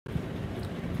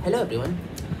Hello everyone,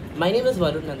 my name is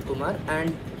Varun Nandakumar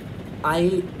and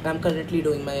I am currently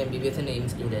doing my MBBS in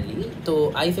AIIMS New Delhi.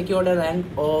 So I secured a rank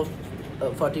of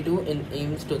 42 in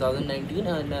AIIMS 2019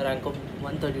 and a rank of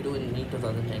 132 in NEET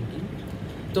 2019.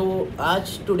 So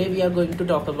today we are going to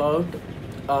talk about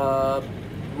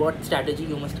what strategy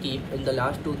you must keep in the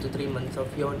last 2 to 3 months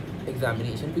of your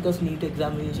examination, because NEET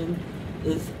examination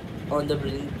is on the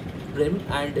brim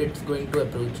and it's going to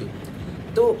approach you.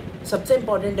 तो सबसे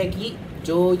important है कि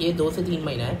जो ये 2 से 3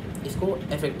 महीना है इसको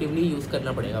इफ़ेक्टिवली यूज़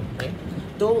करना पड़ेगा अपने।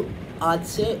 तो आज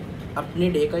से अपने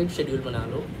डे का एक शेड्यूल बना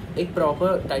लो, एक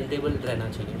प्रॉपर टाइम टेबल रहना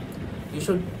चाहिए। You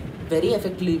should very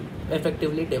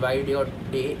effectively divide your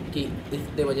day कि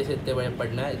इतने बजे से इतने बजे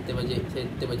पढ़ना है, इतने बजे से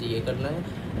इतने बजे ये करना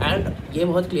है, एंड ये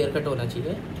बहुत क्लियर कट होना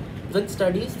चाहिए। विद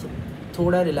स्टडीज़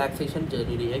थोड़ा रिलैक्सेशन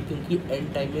ज़रूरी है, क्योंकि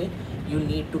एंड टाइम में you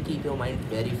need to keep your mind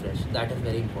very fresh, that is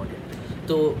very important.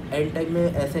 तो एंड टाइम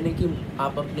में ऐसे नहीं कि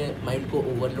आप अपने माइंड को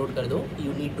ओवरलोड कर दो,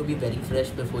 you need to be very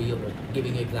fresh before you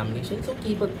giving examination. So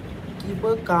keep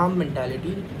a काम mentality,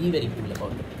 be very cool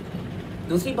about it.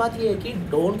 दूसरी बात ये है कि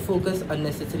don't focus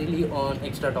unnecessarily on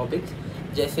extra topics.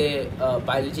 जैसे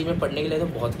बायोलॉजी में पढ़ने के लिए तो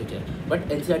बहुत कुछ है,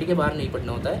 बट एनसीईआरटी के बाहर नहीं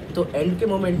पढ़ना होता है। तो एंड के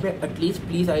मोमेंट में एटलीस्ट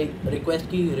प्लीज़ आई रिक्वेस्ट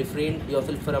कि refrain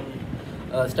yourself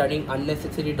from studying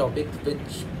unnecessary topics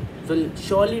which will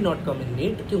surely not come in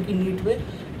NEET, क्योंकि नीट में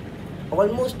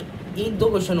ऑलमोस्ट 1-2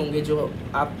 क्वेश्चन होंगे जो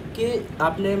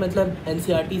आपने मतलब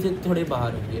एनसीईआरटी से थोड़े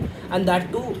बाहर होंगे, and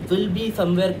that two will be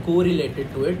somewhere को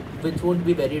related to it which would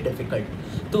be very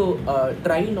difficult. तो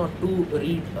try not to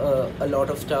read a lot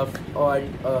of stuff, और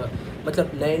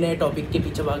मतलब नए टॉपिक के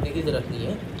पीछे भागने की ज़रूरत नहीं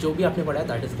है। जो भी आपने पढ़ा है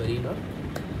that is very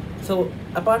enough. So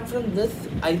apart from this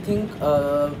I think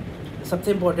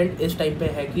सबसे इम्पॉर्टेंट इस टाइम पे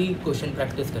है कि क्वेश्चन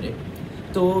प्रैक्टिस करें।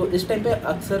 तो इस टाइम पे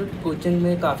अक्सर कोचिंग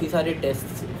में काफ़ी सारे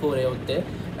टेस्ट हो रहे होते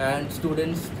हैं एंड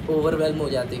स्टूडेंट्स ओवरवेलम हो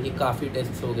जाते हैं कि काफ़ी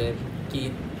टेस्ट हो गए,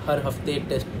 कि हर हफ्ते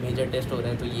टेस्ट मेजर टेस्ट हो रहे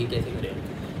हैं, तो ये कैसे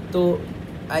करें। तो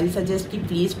आई सजेस्ट कि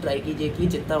प्लीज़ ट्राई कीजिए कि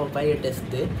जितना हो पाए ये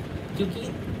टेस्ट दे, क्योंकि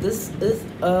this is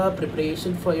a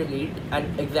preparation for your NEET,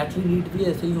 and exactly NEET भी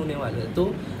ऐसे ही होने वाला है।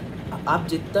 तो आप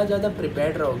जितना ज़्यादा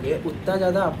प्रिपेयर्ड रहोगे उतना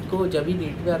ज़्यादा आपको जब भी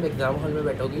नीट में आप एग्ज़ाम हॉल में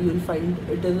बैठोगे you will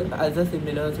find it is as a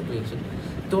similar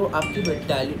situation. तो आपकी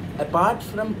mentality apart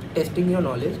from testing your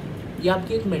knowledge, ये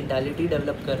आपकी एक मेंटालिटी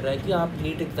डेवलप कर रहा है कि आप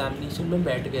नीट एग्जामिनेशन में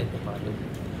बैठ गए थे पालो।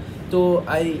 तो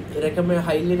I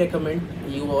highly recommend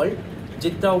you all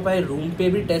जितना हो पाए रूम पे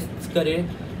भी टेस्ट करें,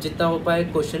 जितना हो पाए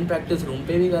क्वेश्चन प्रैक्टिस रूम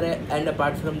पे भी करें, एंड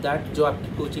अपार्ट फ्रॉम दैट जो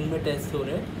आपकी कोचिंग में टेस्ट हो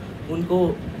रहे हैं उनको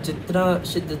जितना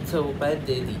शिद्दत से हो पाए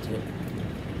दे दीजिए।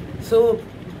 So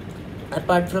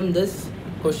apart from this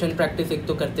question practice एक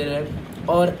तो करते रहें,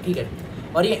 और ठीक है,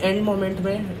 और ये एंड मोमेंट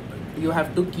में you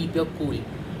have to keep your cool,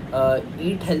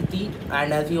 eat healthy,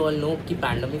 and as you all know कि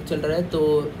पैंडमिक चल रहा है,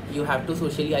 तो you have to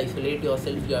socially isolate your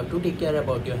self, you have to take care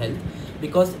about your health,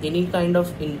 because any kind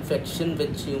of infection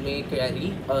which you may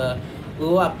carry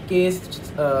वो आपके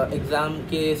exam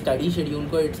के study schedule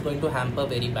को it's going to hamper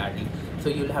very badly.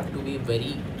 So you'll have to be very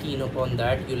keen upon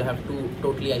that. You'll have to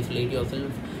totally isolate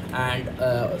yourself,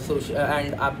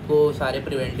 and आपको सारे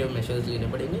preventive measures लेने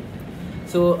पड़ेंगे,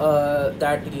 so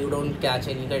that you don't catch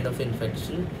any kind of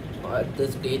infection at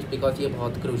this stage, because ये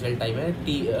बहुत crucial time है।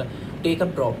 Take a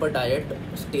proper diet,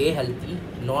 stay healthy,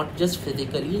 not just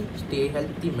physically, stay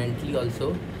healthy mentally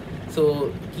also. So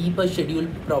keep a schedule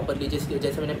properly,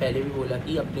 जैसे मैंने पहले भी बोला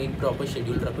कि अपने एक प्रॉपर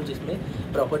शेड्यूल रखो जिसमें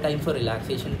प्रॉपर टाइम फॉर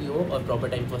रिलैक्सेशन भी हो और प्रॉपर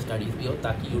टाइम फॉर स्टडीज़ भी हो,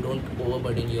 ताकि you don't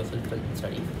overburden yourself in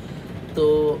studies. तो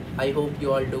I hope you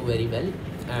all do very well,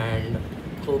 and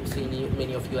hope see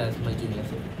many of you as my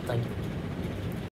juniors. Thank you.